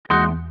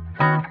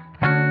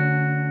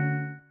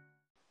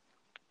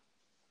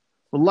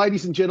Well,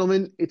 ladies and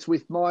gentlemen, it's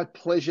with my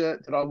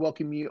pleasure that I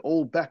welcome you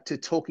all back to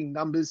Talking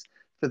Numbers.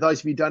 For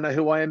those of you who don't know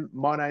who I am,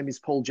 my name is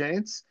Paul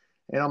Jantz,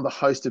 and I'm the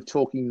host of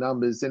Talking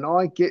Numbers. And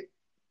I get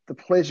the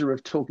pleasure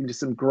of talking to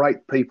some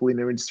great people in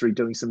their industry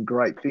doing some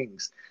great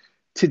things.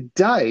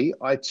 Today,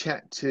 I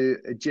chat to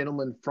a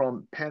gentleman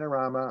from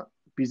Panorama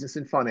Business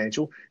and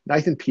Financial,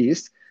 Nathan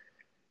Pearce.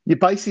 You're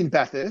based in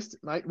Bathurst,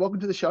 mate. Welcome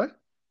to the show.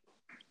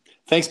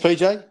 Thanks,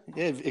 PJ.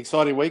 Yeah,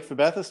 exciting week for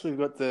Bathurst. We've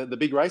got the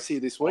big race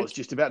here this I week. was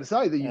just about to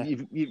say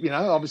that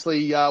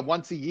obviously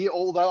once a year,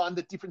 although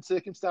under different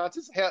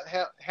circumstances. How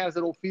does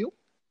it all feel?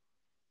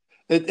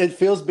 It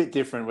feels a bit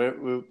different.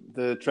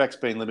 The track's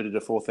been limited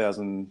to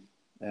 4,000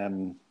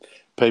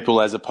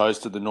 people as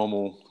opposed to the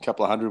normal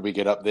couple of hundred we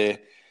get up there.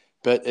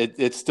 But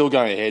it's still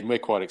going ahead, and we're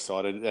quite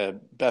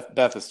excited.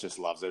 Bathurst just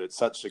loves it. It's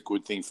such a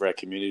good thing for our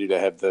community to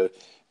have the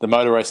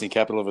motor racing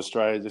capital of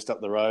Australia just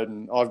up the road,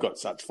 and I've got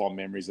such fond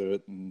memories of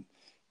it. And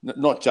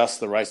not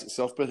just the race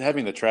itself, but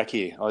having the track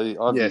here.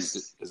 I've used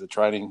it as a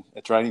training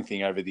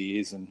thing over the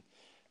years, and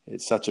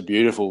it's such a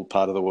beautiful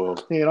part of the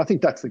world. Yeah, and I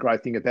think that's the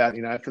great thing about,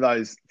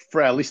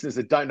 for our listeners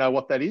that don't know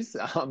what that is,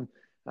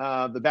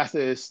 the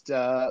Bathurst,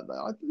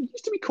 it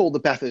used to be called the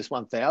Bathurst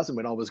 1000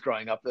 when I was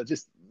growing up.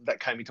 That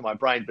came into my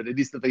brain, but it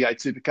is the V8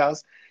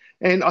 supercars.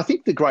 And I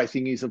think the great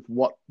thing is of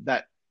what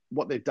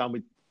they've done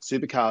with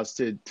supercars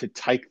to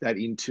take that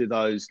into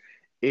those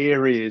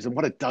areas and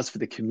what it does for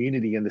the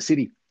community and the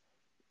city.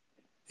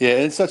 Yeah,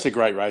 it's such a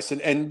great race,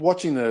 and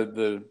watching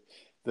the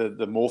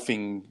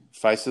morphing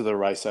face of the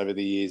race over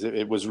the years,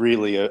 it was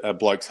really a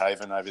bloke's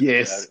haven over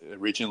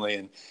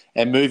originally,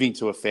 and moving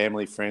to a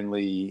family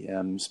friendly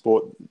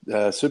sport.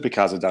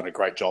 Supercars have done a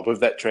great job of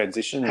that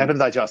transition. Haven't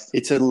they just?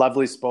 It's a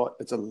lovely spot.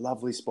 It's a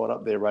lovely spot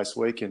up there race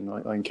week, and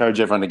I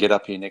encourage everyone to get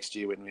up here next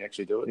year when we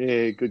actually do it.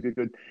 Yeah,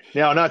 good.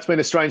 Now I know it's been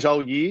a strange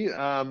old year.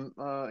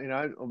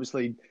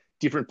 Obviously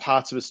different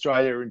parts of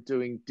Australia are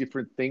doing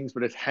different things,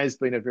 but it has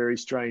been a very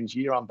strange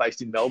year. I'm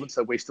based in Melbourne,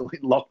 so we're still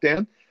in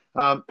lockdown.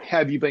 How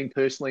have you been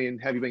personally,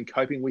 and how have you been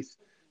coping with,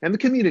 and the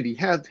community?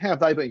 How have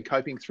they been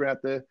coping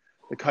throughout the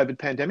COVID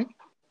pandemic?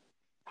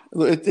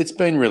 Look, it's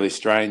been really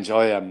strange.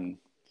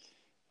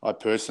 I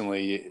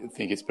personally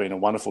think it's been a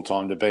wonderful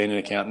time to be an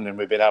accountant, and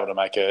we've been able to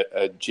make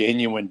a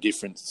genuine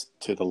difference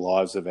to the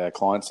lives of our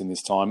clients in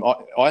this time.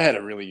 I had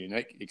a really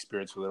unique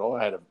experience with it all.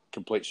 I had a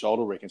complete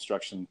shoulder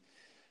reconstruction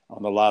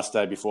on the last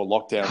day before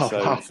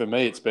lockdown. For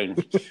me, it's been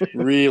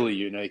really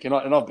unique. And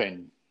I've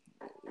been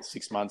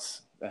 6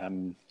 months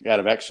out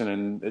of action,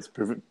 and it's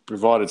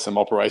provided some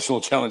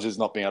operational challenges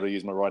not being able to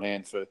use my right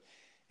hand for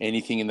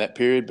anything in that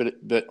period.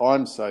 But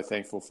I'm so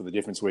thankful for the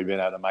difference we've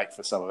been able to make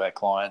for some of our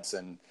clients.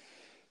 And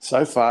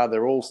so far,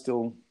 they're all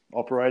still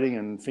operating,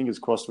 and fingers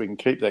crossed we can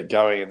keep that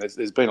going. And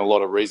there's been a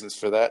lot of reasons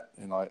for that.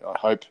 And I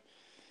hope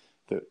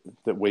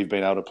that we've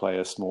been able to play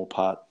a small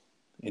part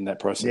in that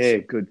process. Yeah,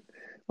 good.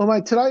 Well,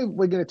 mate, today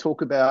we're going to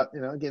talk about,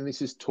 again,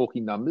 this is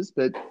talking numbers,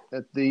 but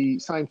at the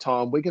same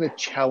time, we're going to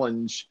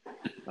challenge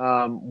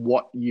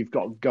what you've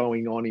got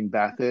going on in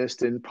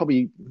Bathurst, and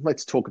probably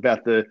let's talk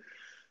about the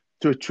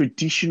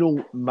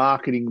traditional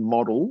marketing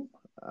model.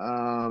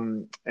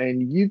 And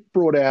you've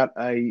brought out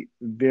a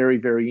very,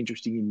 very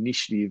interesting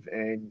initiative,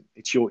 and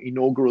it's your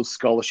inaugural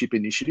scholarship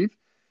initiative.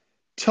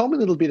 Tell me a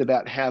little bit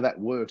about how that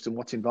works and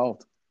what's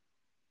involved.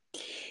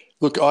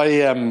 Look,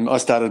 I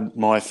started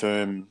my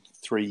firm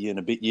 3 and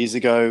a bit years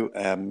ago.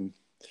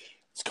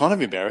 It's kind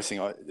of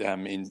embarrassing.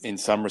 In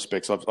some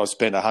respects, I've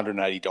spent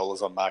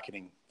 $180 on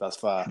marketing thus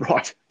far.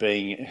 Right,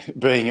 being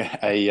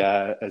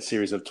a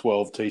series of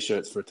 12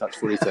 T-shirts for a touch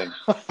footy team.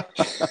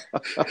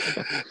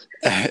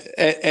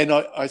 and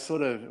I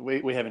sort of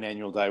we have an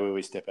annual day where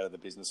we step out of the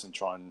business and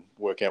try and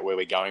work out where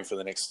we're going for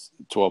the next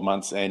 12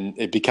 months. And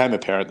it became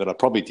apparent that I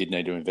probably did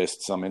need to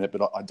invest some in it,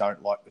 but I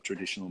don't like the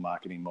traditional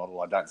marketing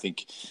model. I don't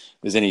think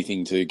there's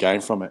anything to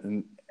gain from it.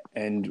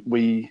 And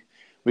we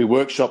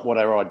workshopped what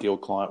our ideal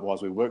client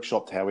was. We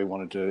workshopped how we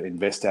wanted to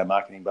invest our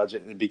marketing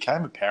budget, and it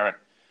became apparent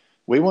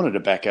we wanted to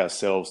back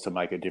ourselves to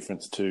make a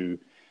difference to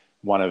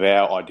one of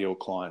our ideal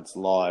clients'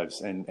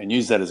 lives, and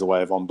use that as a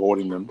way of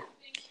onboarding them,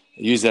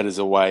 use that as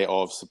a way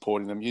of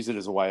supporting them, use it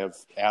as a way of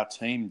our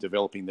team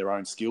developing their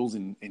own skills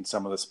in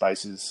some of the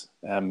spaces.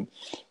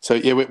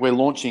 We're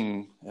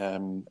launching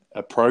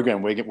a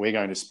program. We're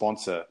going to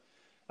sponsor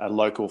a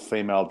local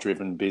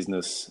female-driven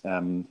business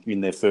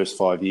in their first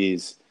 5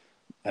 years.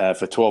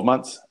 For 12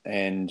 months,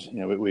 and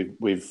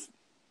we've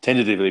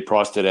tentatively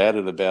priced it out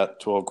at about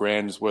 12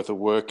 grand's worth of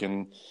work,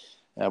 and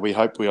we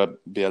hope we'll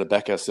be able to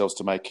back ourselves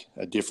to make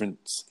a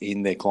difference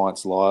in their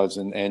clients' lives,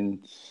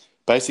 and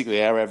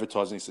basically our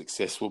advertising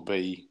success will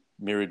be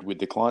mirrored with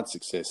the client's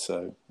success.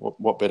 So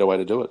what better way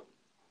to do it?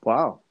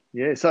 Wow,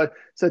 yeah. So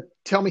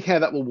tell me how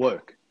that will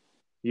work.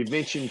 You've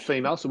mentioned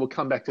females, so we'll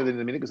come back to that in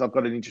a minute because I've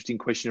got an interesting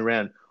question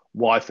around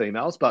why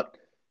females, but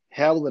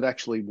how will it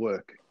actually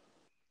work?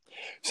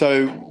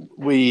 So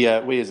we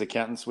as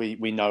accountants, we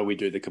know we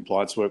do the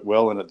compliance work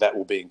well, and that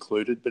will be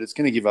included, but it's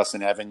going to give us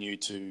an avenue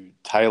to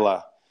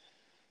tailor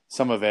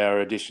some of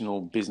our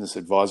additional business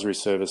advisory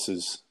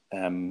services.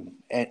 And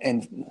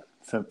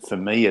for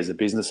me as a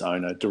business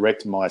owner,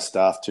 direct my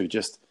staff to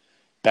just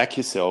back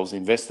yourselves,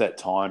 invest that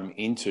time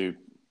into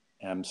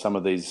some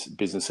of these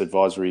business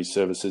advisory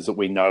services that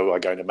we know are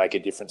going to make a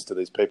difference to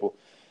these people.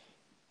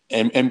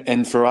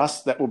 And for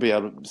us, that will be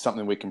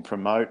something we can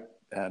promote,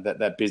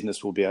 that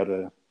business will be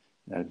able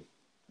to,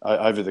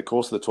 over the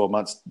course of the 12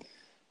 months,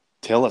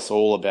 tell us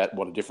all about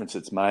what a difference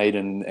it's made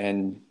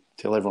and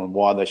tell everyone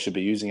why they should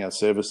be using our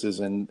services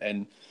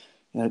and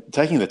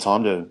taking the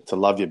time to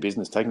love your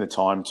business, taking the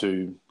time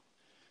to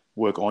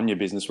work on your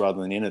business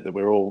rather than in it, that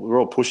we're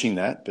all pushing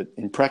that. But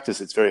in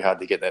practice, it's very hard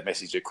to get that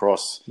message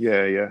across.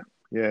 Yeah.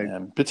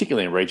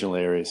 Particularly in regional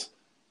areas.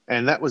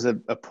 And that was a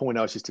point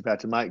I was just about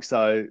to make.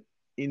 So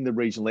in the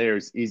regional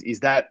areas, is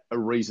that a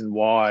reason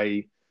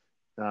why,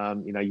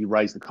 you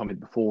raised the comment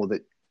before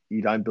that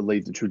you don't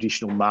believe the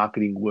traditional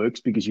marketing works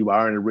because you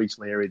are in a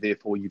regional area,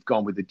 therefore you've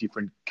gone with a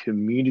different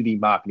community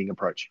marketing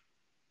approach?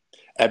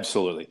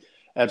 Absolutely.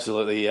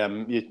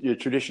 Your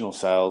traditional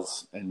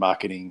sales and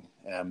marketing,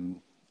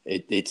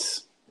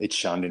 it's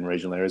shunned in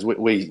regional areas.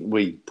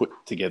 We put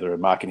together a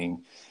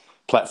marketing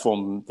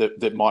platform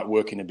that might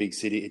work in a big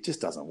city. It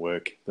just doesn't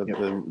work.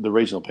 The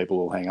regional people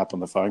will hang up on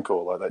the phone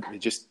call. Like that. It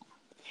just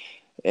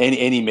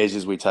any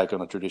measures we take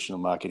on a traditional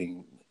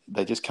marketing,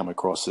 they just come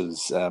across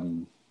as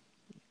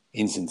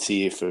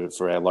insincere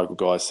for our local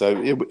guys.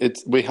 So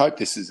we hope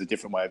this is a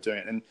different way of doing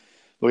it. And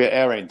look,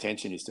 our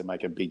intention is to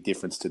make a big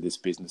difference to this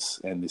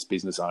business and this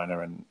business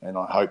owner, and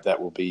I hope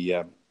that will be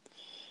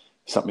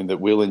something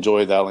that we'll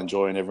enjoy, they'll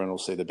enjoy, and everyone will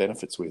see the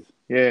benefits with.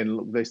 Yeah, and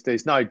look,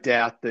 there's no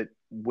doubt that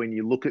when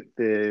you look at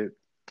the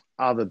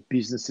other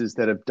businesses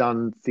that have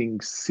done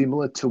things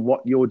similar to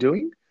what you're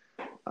doing,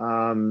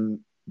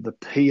 the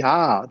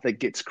PR that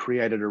gets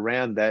created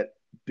around that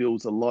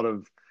builds a lot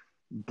of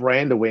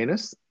brand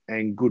awareness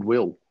and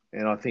goodwill.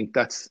 And I think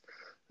that's,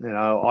 I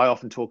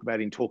often talk about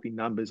in Talking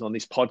Numbers on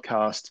this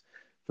podcast,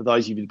 for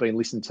those of you who've been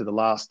listening to the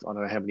last, I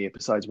don't know how many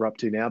episodes we're up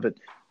to now, but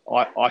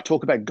I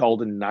talk about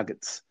golden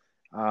nuggets.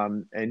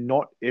 And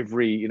not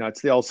every,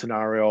 it's the old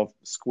scenario of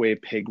square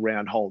peg,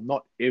 round hole.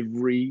 Not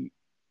every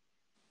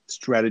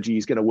strategy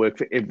is going to work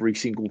for every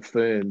single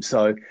firm.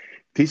 So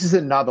this is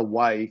another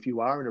way, if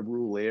you are in a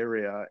rural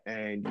area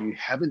and you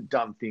haven't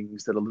done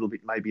things that are a little bit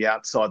maybe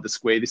outside the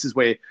square, this is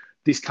where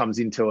this comes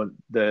into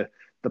the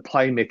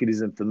play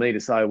mechanism for me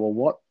to say, well,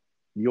 what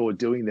you're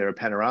doing there at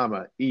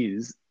Panorama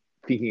is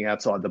thinking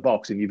outside the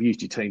box, and you've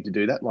used your team to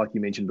do that, like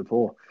you mentioned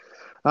before.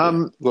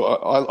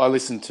 Look, I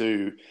listened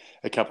to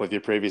a couple of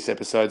your previous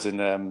episodes, and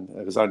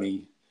it was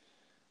only,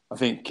 I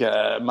think,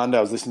 Monday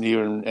I was listening to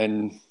you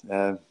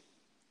and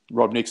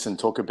Rob Nixon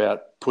talk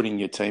about putting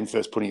your team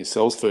first, putting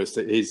yourselves first.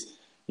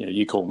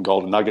 You call them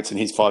golden nuggets in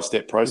his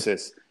 5-step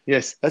process.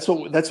 Yes. That's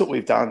what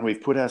we've done. We've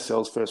put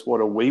ourselves first. What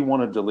do we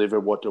want to deliver?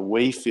 What do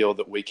we feel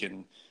that we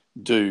can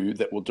do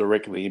that will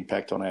directly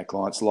impact on our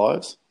clients'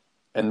 lives?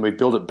 And we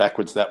build it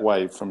backwards that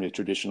way from your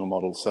traditional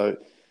model. So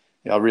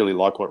I really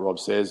like what Rob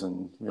says,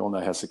 and we all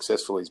know how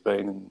successful he's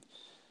been.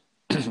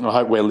 And I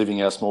hope we're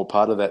living our small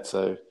part of that.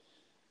 So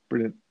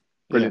Brilliant.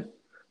 Yeah.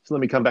 So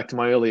let me come back to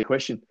my earlier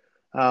question.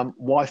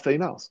 Why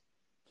females?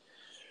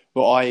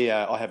 Well,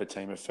 I have a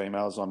team of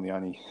females. I'm the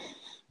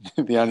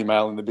only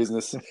male in the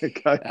business.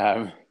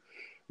 Okay.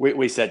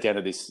 We sat down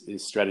at this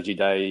strategy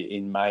day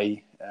in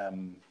May,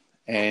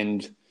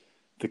 and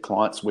the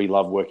clients we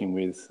love working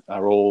with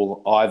are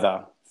all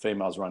either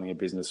females running a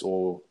business,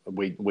 or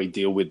we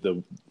deal with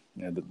the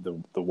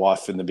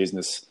wife in the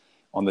business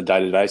on the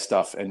day-to-day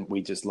stuff, and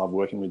we just love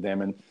working with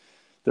them. And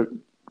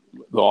I'm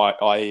not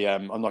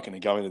going to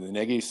go into the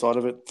negative side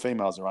of it.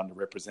 Females are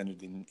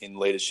underrepresented in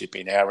leadership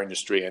in our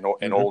industry and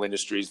all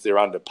industries. They're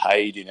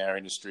underpaid in our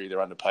industry.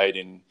 They're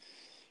underpaid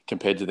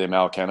compared to their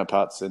male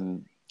counterparts.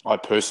 And I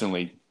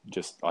personally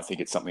I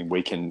think it's something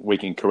we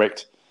can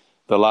correct.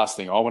 The last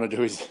thing I want to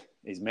do is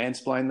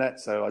mansplain that.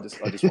 So I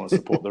just want to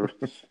support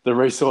the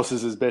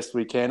resources as best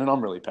we can. And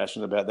I'm really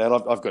passionate about that.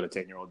 I've got a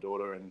 10-year-old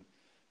daughter, and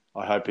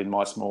I hope in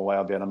my small way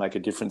I'll be able to make a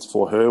difference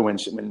for her when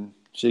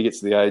she gets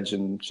to the age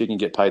and she can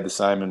get paid the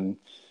same and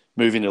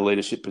move into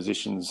leadership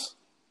positions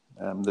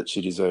that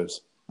she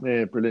deserves.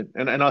 Yeah, brilliant.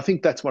 And I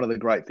think that's one of the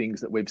great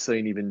things that we've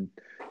seen even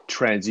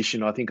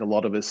transition. I think a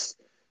lot of us,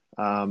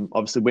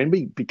 obviously, when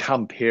we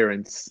become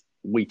parents,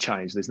 we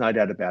change. There's no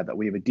doubt about that.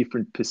 We have a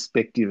different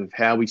perspective of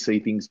how we see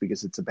things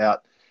because it's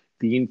about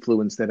the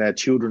influence that our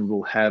children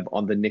will have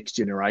on the next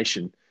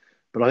generation.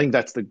 But I think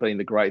that's been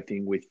the great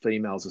thing with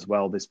females as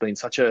well. There's been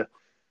such a,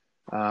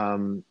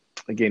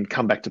 again,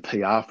 come back to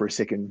PR for a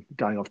second,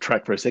 going off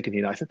track for a second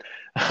here, Nathan.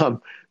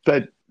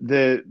 But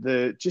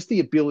just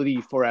the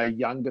ability for our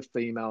younger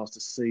females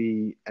to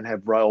see and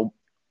have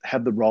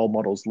the role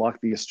models like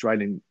the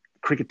Australian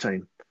cricket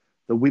team,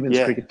 the women's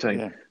cricket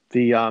team,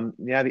 the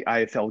now the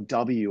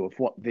AFLW of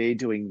what they're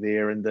doing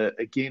there, and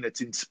again, it's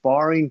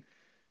inspiring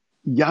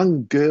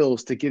young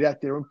girls to get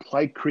out there and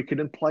play cricket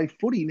and play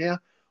footy. Now,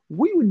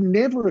 we would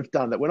never have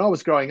done that. When I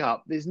was growing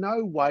up, there's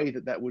no way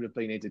that would have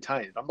been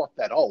entertained. I'm not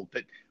that old,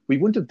 but we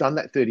wouldn't have done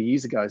that 30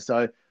 years ago.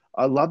 So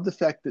I love the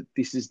fact that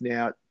this is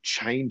now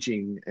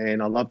changing,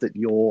 and I love that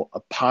you're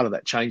a part of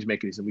that change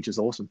mechanism, which is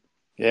awesome.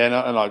 Yeah,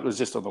 and I was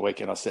just on the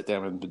weekend. I sat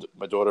down with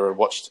my daughter and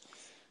watched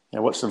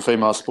some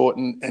female sport,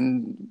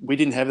 and we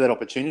didn't have that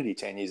opportunity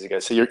 10 years ago.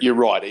 So you're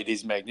right. It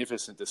is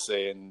magnificent to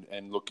see,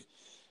 and look,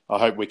 I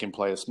hope we can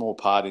play a small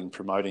part in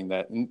promoting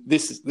that. And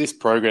this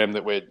program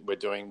that we're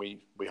doing, we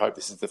hope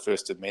this is the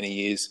first of many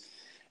years,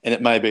 and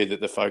it may be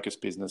that the focus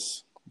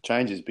business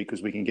changes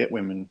because we can get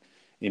women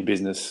in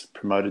business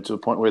promoted to a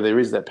point where there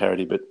is that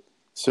parity, but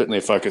certainly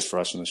a focus for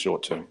us in the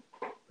short term.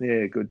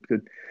 Yeah,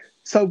 good.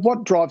 So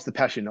what drives the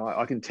passion?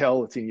 I can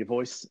tell it's in your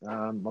voice.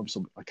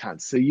 Obviously, I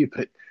can't see you,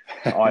 but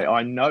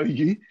I know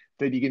you,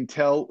 that you can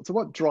tell. So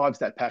what drives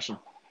that passion?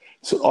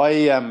 So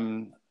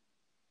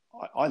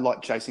I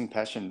like chasing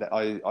passion.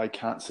 I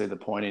can't see the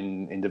point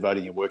in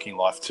devoting your working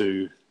life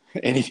to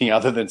anything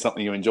other than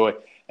something you enjoy.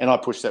 And I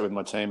push that with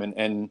my team.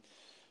 And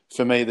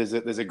for me, there's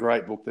a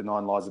great book, The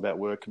 9 Lies About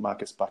Work,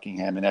 Marcus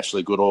Buckingham and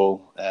Ashley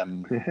Goodall.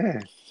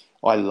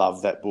 I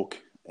love that book.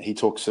 They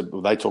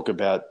talk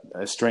about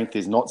strength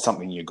is not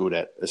something you're good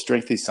at. A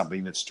strength is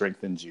something that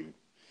strengthens you.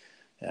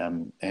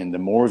 And the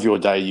more of your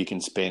day you can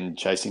spend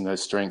chasing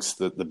those strengths,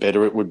 the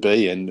better it would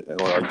be. And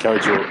I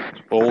encourage you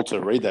all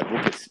to read that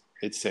book.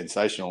 It's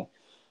sensational.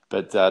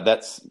 But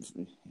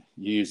you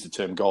use the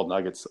term gold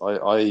nuggets.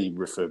 I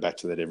refer back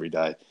to that every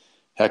day.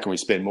 How can we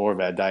spend more of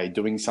our day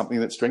doing something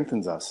that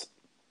strengthens us?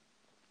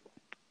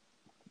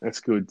 That's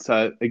good.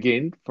 So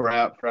again, for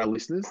our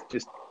listeners,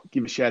 just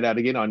give a shout out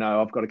again. I know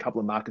I've got a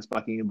couple of Marcus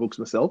Buckingham books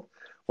myself.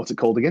 What's it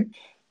called again?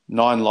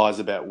 9 Lies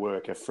About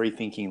Work, a free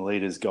thinking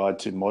leader's guide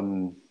to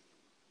modern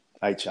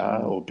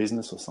HR or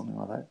business or something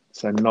like that.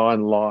 So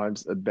 9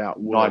 Lives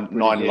About Work.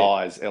 Nine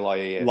Lies,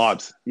 Lies.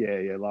 Lives.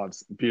 Yeah,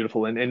 lives.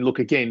 Beautiful. And look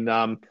again,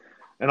 and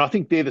I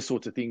think they're the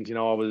sorts of things,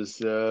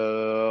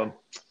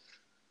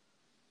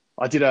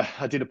 I did a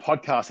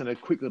podcast and a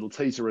quick little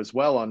teaser as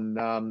well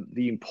on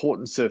the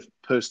importance of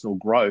personal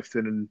growth.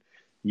 And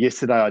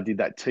yesterday I did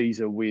that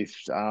teaser with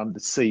the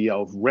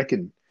CEO of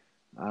Reckon,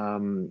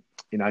 Sam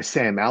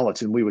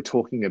Allett, and we were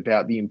talking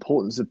about the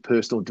importance of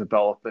personal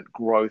development,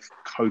 growth,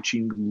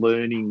 coaching,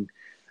 learning,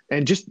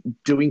 and just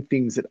doing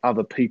things that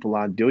other people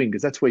aren't doing,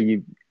 because that's where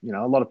a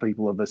lot of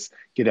people of us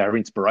get our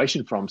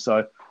inspiration from.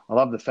 So I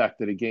love the fact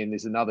that, again,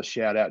 there's another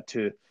shout out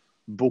to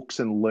books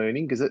and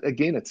learning, because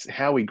again, it's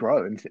how we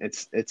grow, and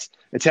it's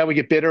how we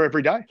get better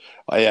every day.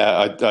 I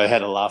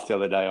had a laugh the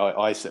other day.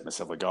 I set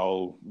myself a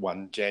goal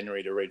 1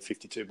 January to read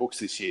 52 books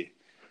this year,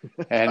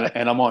 and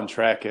I'm on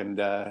track. And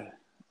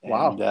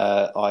wow. And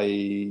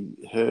I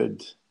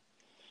heard,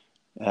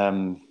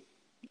 I'm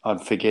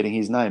forgetting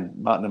his name,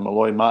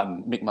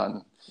 Mick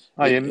Martin.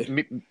 Oh yeah,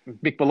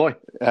 Mick Malloy.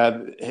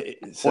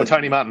 Or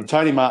Tony Martin.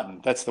 Tony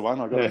Martin, that's the one.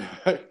 I got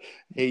him.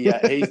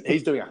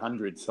 He's doing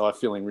 100, so I'm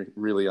feeling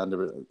really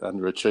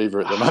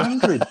underachiever at the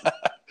moment. 100.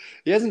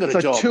 He hasn't got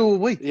a job. 2 a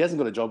week. He hasn't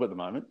got a job at the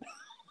moment.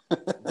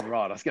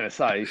 Right, I was going to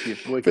say, if you're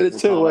working, but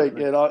it's 2 a week.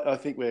 And I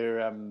think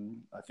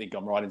I think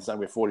I'm right in saying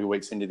we're 40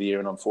 weeks into the year,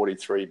 and I'm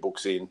 43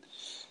 books in.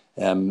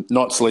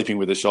 Not sleeping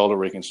with a shoulder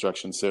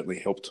reconstruction certainly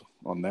helped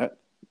on that.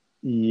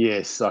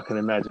 Yes, I can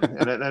imagine.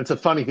 And it's a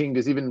funny thing,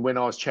 because even when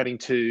I was chatting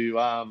to,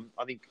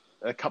 I think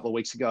a couple of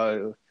weeks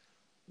ago,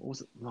 what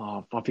was it?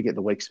 Oh, I forget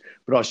the weeks,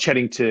 but I was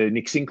chatting to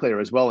Nick Sinclair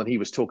as well, and he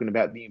was talking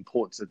about the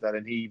importance of that,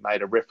 and he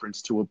made a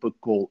reference to a book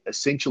called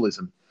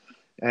Essentialism.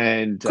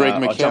 And Greg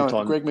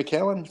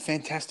McKeown,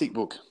 fantastic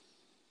book.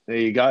 There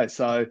you go.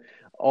 So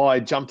I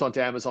jumped onto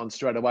Amazon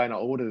straight away and I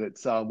ordered it.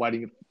 So I'm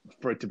waiting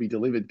for it to be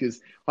delivered,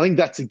 because I think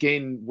that's,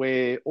 again,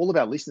 where all of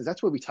our listeners,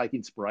 that's where we take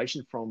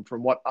inspiration from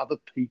what other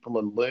people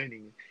are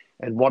learning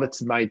and what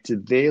it's made to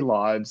their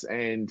lives.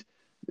 And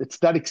it's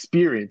that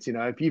experience,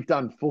 if you've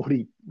done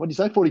 40, what did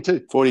you say,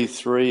 42?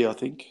 43, I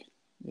think.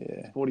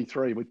 Yeah.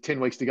 43 with 10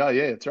 weeks to go.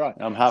 Yeah, that's right.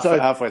 I'm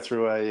halfway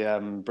through a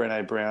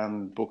Brené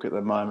Brown book at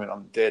the moment.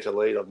 I'm Dare to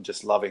Lead. I'm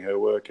just loving her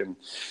work, and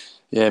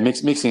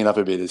mixing it up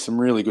a bit. There's some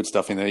really good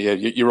stuff in there. Yeah,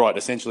 you're right.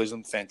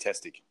 Essentialism,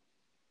 fantastic.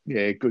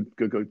 Yeah, good.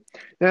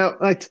 Now,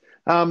 mate,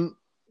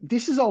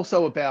 this is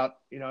also about,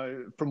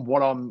 from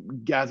what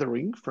I'm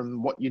gathering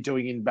from what you're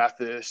doing in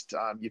Bathurst,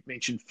 you've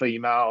mentioned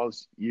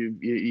females,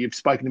 you've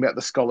spoken about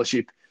the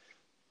scholarship.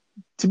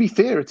 To be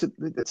fair, it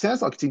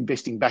sounds like it's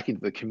investing back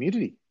into the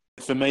community.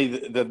 For me,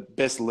 the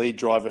best lead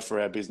driver for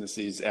our business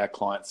is our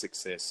client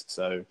success.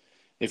 So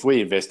if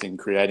we invest in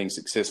creating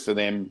success for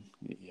them,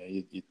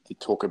 you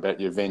talk about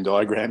your Venn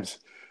diagrams,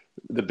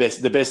 the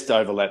best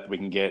overlap we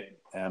can get,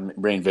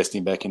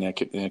 reinvesting back in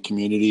our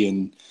community,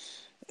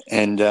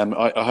 and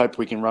I hope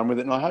we can run with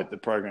it, and I hope the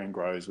program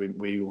grows.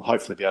 We will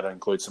hopefully be able to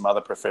include some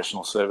other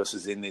professional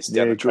services in this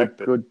down the track,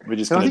 but we're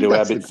just going to do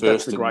our bit first.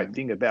 That's the great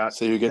thing about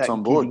see who gets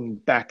on board. Giving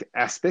back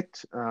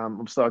aspect.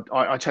 So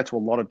I chat to a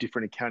lot of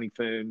different accounting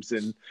firms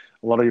and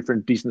a lot of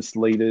different business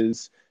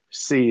leaders,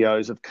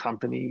 CEOs of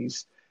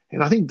companies,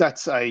 and I think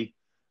that's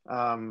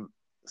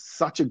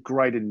such a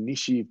great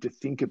initiative to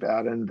think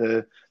about.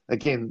 And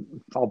again,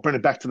 I'll bring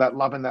it back to that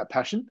love and that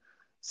passion.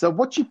 So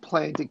what's your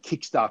plan to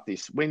kickstart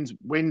this? When's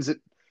it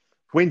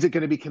going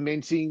to be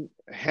commencing?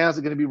 How's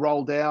it going to be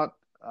rolled out?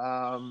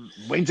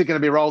 When's it going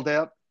to be rolled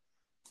out?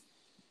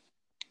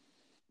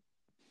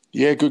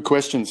 Yeah, good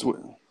questions.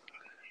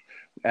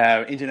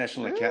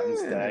 International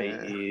Accountants Day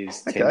Yeah.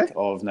 is Okay. 10th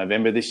of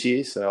November this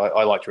year, so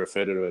I like to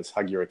refer to it as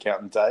Hug Your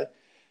Accountant Day.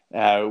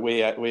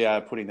 We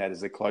are putting that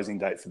as the closing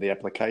date for the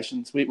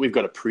applications. We've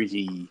got a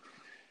pretty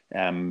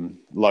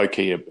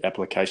low-key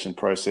application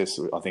process.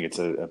 I think it's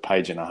a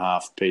page and a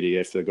half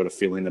PDF they've got to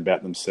fill in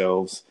about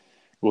themselves.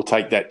 We'll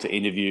take that to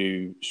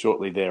interview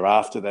shortly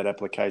thereafter, that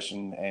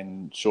application,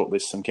 and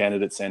shortlist some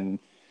candidates. And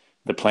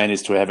the plan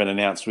is to have it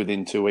announced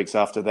within 2 weeks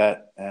after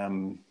that,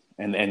 and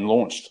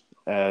launched.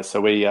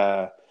 So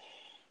we're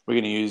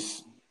going to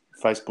use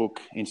Facebook,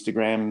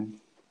 Instagram,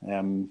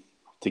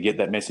 to get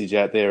that message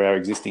out there, our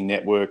existing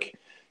network,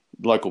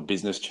 local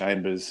business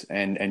chambers,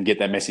 and get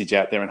that message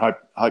out there, and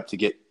hope to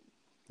get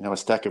a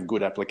stack of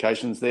good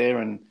applications there,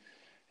 and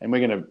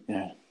we're going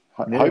to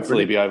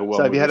hopefully be overwhelmed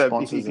so if you with had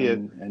responses,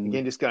 and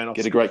again, just going off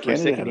get a great for a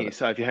candidate second here.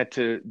 So if you had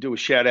to do a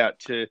shout out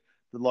to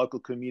the local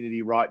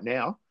community right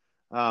now,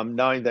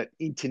 knowing that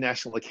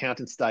International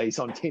Accountants Day is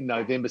on 10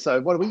 November.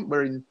 So what are we?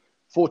 We're in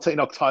 14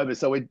 October.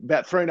 So we're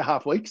about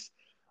 3.5 weeks.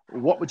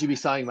 What would you be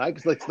saying, mate?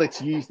 Because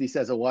let's use this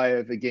as a way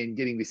of, again,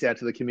 getting this out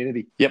to the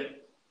community. Yep.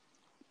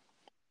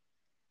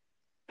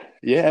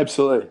 Yeah,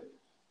 absolutely.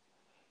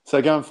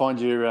 So go and find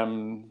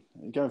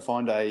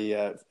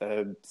a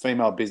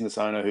female business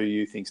owner who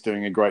you think's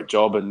doing a great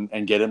job,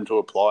 and get them to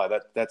apply.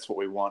 That's what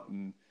we want.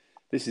 And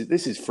this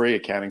is free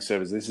accounting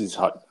service. This is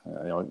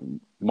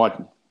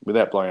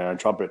without blowing our own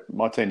trumpet,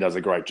 my team does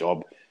a great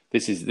job.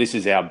 This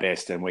is our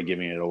best, and we're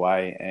giving it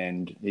away.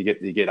 And you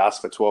get us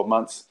for 12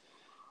 months,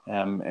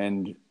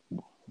 and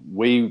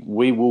we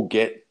will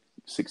get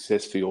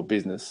success for your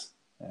business,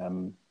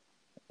 and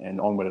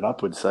onward and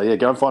upwards. So yeah,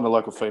 go and find a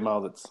local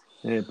female that's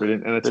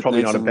brilliant, and it's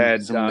probably not a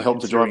bad help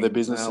to drive their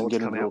business and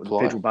get them to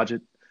apply. The federal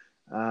budget,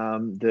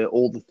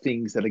 all the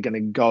things that are going to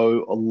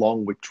go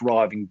along with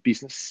driving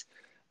business.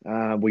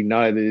 We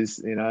know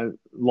there's,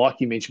 like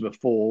you mentioned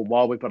before,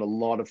 while we've got a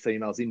lot of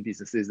females in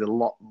business, there's a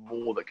lot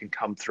more that can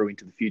come through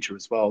into the future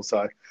as well.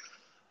 So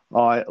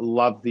I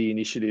love the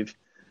initiative.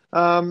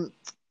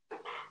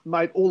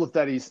 Mate, all of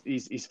that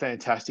is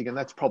fantastic, and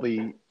that's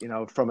probably,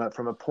 from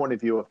a point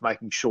of view of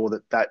making sure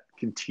that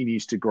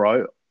continues to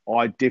grow.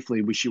 I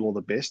definitely wish you all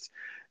the best.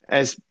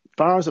 As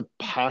far as a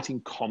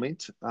parting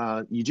comment,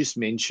 you just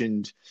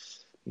mentioned,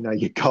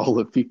 your goal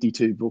of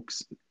 52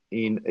 books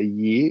in a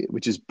year,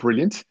 which is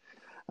brilliant.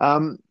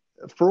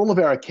 For all of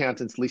our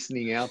accountants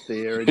listening out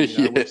there, and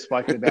we've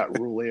spoken about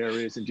rural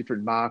areas and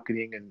different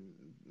marketing, and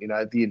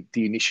the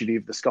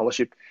initiative, the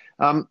scholarship.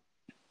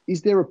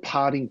 Is there a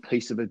parting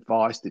piece of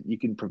advice that you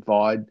can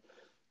provide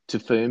to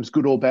firms,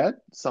 good or bad,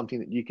 something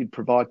that you could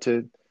provide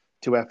to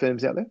our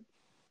firms out there?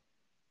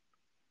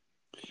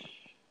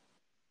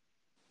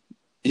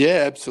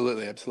 Yeah,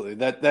 absolutely.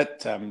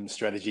 That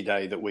strategy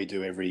day that we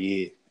do every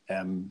year,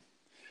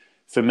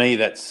 for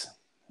me,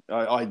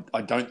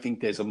 I don't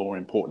think there's a more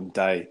important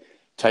day.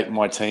 Take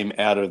my team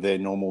out of their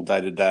normal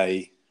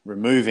day-to-day,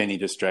 remove any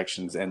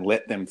distractions, and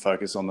let them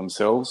focus on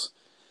themselves.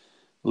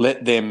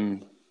 Let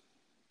them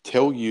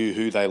tell you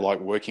who they like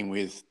working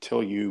with,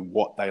 tell you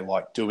what they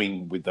like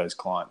doing with those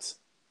clients,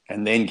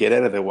 and then get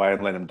out of their way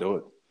and let them do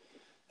it.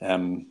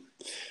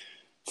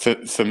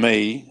 For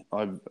me,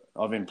 I've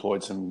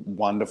employed some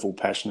wonderful,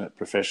 passionate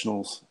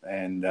professionals,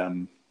 and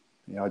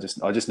I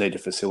just need to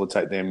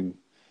facilitate them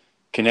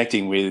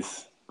connecting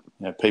with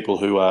people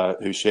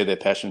who share their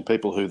passion,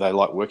 people who they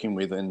like working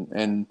with,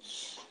 and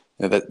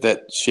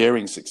that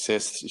sharing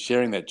success,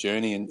 sharing that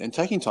journey, and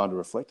taking time to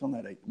reflect on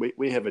that.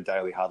 We have a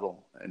daily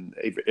huddle, and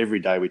every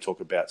day we talk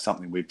about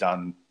something we've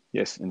done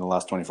in the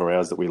last 24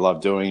 hours that we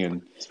love doing,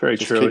 and it's very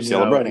just true. Keep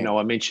celebrating.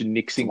 I mentioned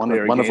Nick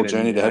Sinclair, wonderful again,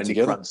 journey to have Nick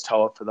together. runs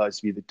TOA, for those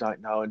of you that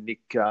don't know, and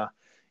Nick,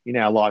 in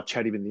our live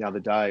chat even the other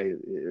day,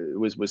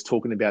 was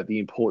talking about the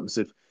importance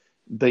of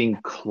being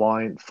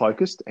client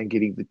focused and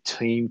getting the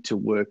team to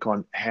work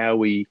on how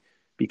we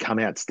become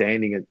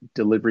outstanding at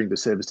delivering the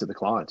service to the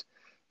client.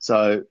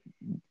 So.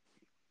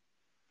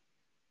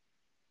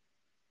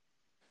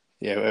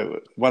 Yeah,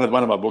 one of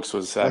my books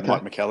was Mike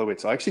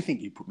Michalowicz. I actually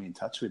think you put me in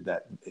touch with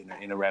that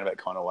in a roundabout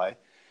kind of way.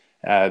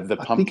 I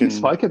think you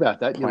spoke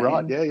about that. Plan. You're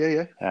right.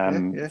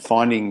 Yeah.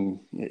 Finding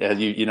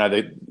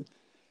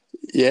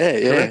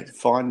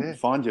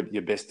find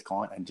your best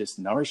client and just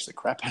nourish the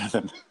crap out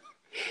of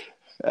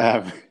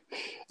them.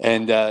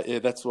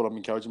 That's what I'm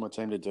encouraging my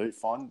team to do.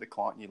 Find the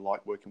client you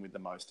like working with the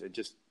most, and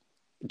just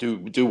do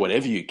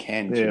whatever you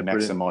can to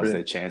maximise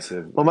their chance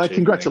of. Well, mate,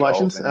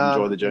 congratulations! And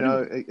enjoy the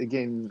journey.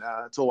 Again,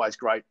 it's always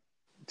great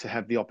to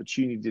have the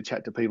opportunity to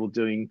chat to people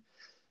doing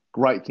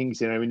great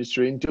things in our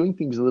industry and doing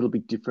things a little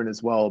bit different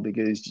as well,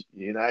 because,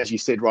 as you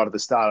said right at the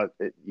start,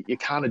 you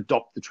can't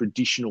adopt the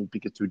traditional,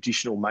 because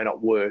traditional may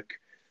not work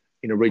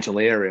in a regional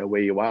area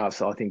where you are.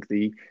 So I think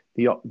the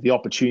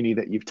opportunity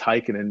that you've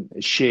taken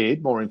and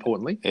shared, more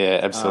importantly,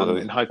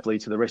 absolutely, and hopefully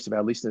to the rest of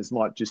our listeners,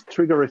 might just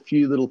trigger a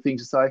few little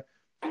things to say,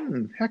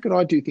 how could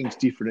I do things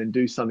different and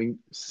do something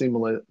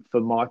similar for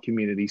my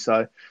community?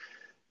 So,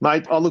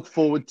 mate, I look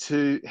forward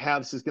to how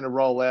this is going to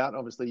roll out.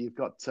 Obviously, you've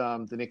got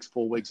the next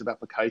 4 weeks of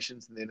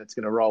applications, and then it's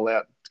going to roll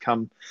out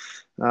come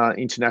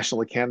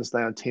International Accountants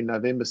Day on 10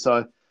 November.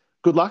 So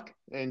good luck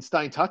and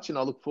stay in touch. And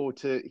I look forward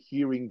to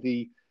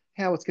hearing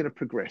how it's going to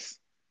progress.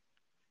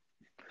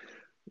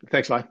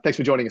 Thanks, mate. Thanks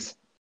for joining us.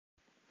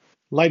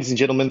 Ladies and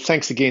gentlemen,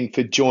 thanks again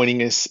for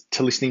joining us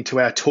to listening to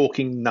our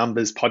Talking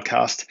Numbers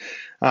podcast.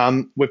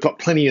 We've got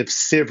plenty of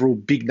several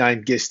big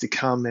name guests to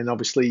come. And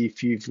obviously,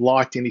 if you've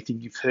liked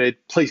anything you've heard,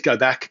 please go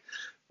back.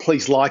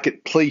 Please like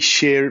it. Please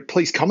share it.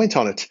 Please comment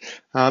on it.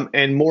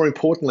 And more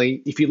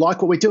importantly, if you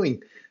like what we're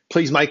doing,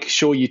 please make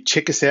sure you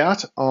check us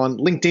out on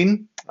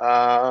LinkedIn,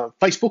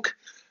 Facebook,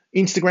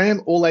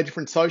 Instagram, all our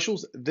different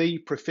socials, The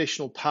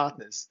Professional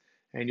Partners,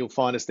 and you'll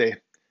find us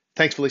there.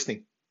 Thanks for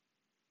listening.